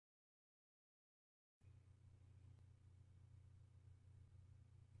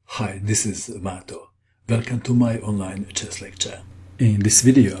Hi, this is Mato. Welcome to my online chess lecture. In this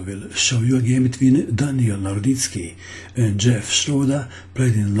video I will show you a game between Daniel Naroditsky and Jeff Schroeder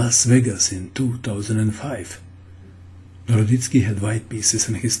played in Las Vegas in 2005. Naroditsky had white pieces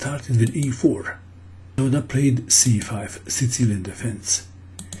and he started with e4. Schroeder played c5, Sicilian defense.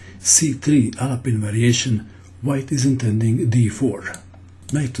 c3, Alpine variation, white is intending d4.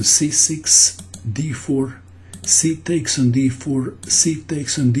 Knight to c6, d4, c takes on d4, c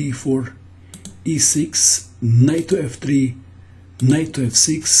takes on d4, e6, knight to f3, knight to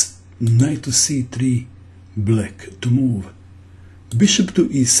f6, knight to c3, black to move. Bishop to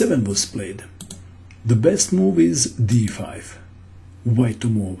e7 was played. The best move is d5. White to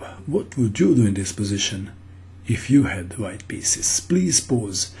move. What would you do in this position if you had white pieces? Please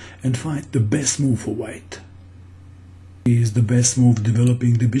pause and find the best move for white. Is the best move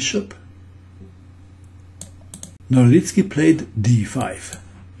developing the bishop? Naroditsky played d5,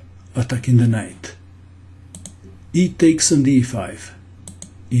 attacking the knight. E takes on d5,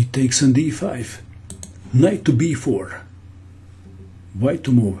 e takes on d5, knight to b4, white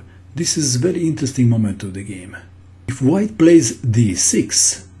to move. This is a very interesting moment of the game. If white plays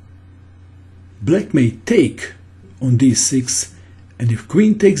d6, black may take on d6, and if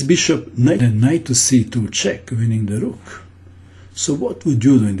queen takes bishop, then knight to c2 check, winning the rook. So what would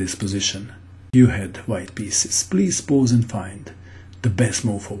you do in this position? You had white pieces. Please pause and find the best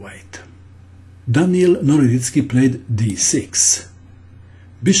move for white. Daniel Naroditsky played d6.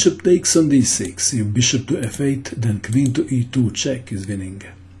 Bishop takes on d6. If bishop to f8, then queen to e2 check is winning.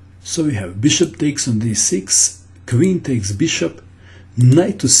 So we have bishop takes on d6, queen takes bishop,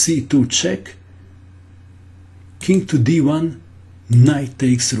 knight to c2 check, king to d1, knight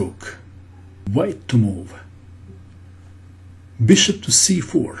takes rook. White to move. Bishop to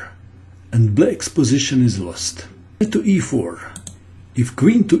c4, and black's position is lost. Knight to e4. If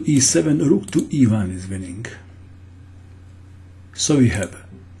queen to e7, rook to e1 is winning. So we have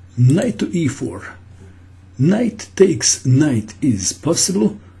knight to e4. Knight takes knight is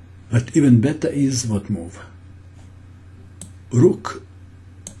possible, but even better is what move? Rook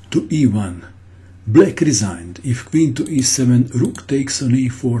to e1. Black resigned. If queen to e7, rook takes on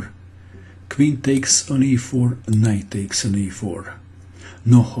e4. Queen takes on e4, knight takes on e4.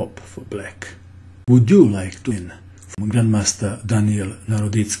 No hope for black. Would you like to win from Grandmaster Daniel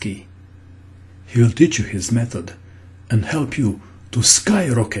Naroditsky? He will teach you his method and help you to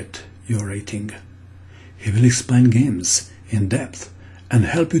skyrocket your rating. He will explain games in depth and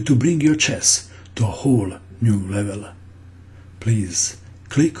help you to bring your chess to a whole new level. Please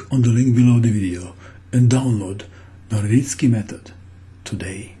click on the link below the video and download Naroditsky method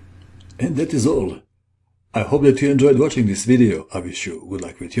today. And that is all. I hope that you enjoyed watching this video. I wish you good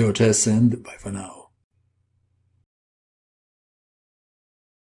luck with your chess and bye for now.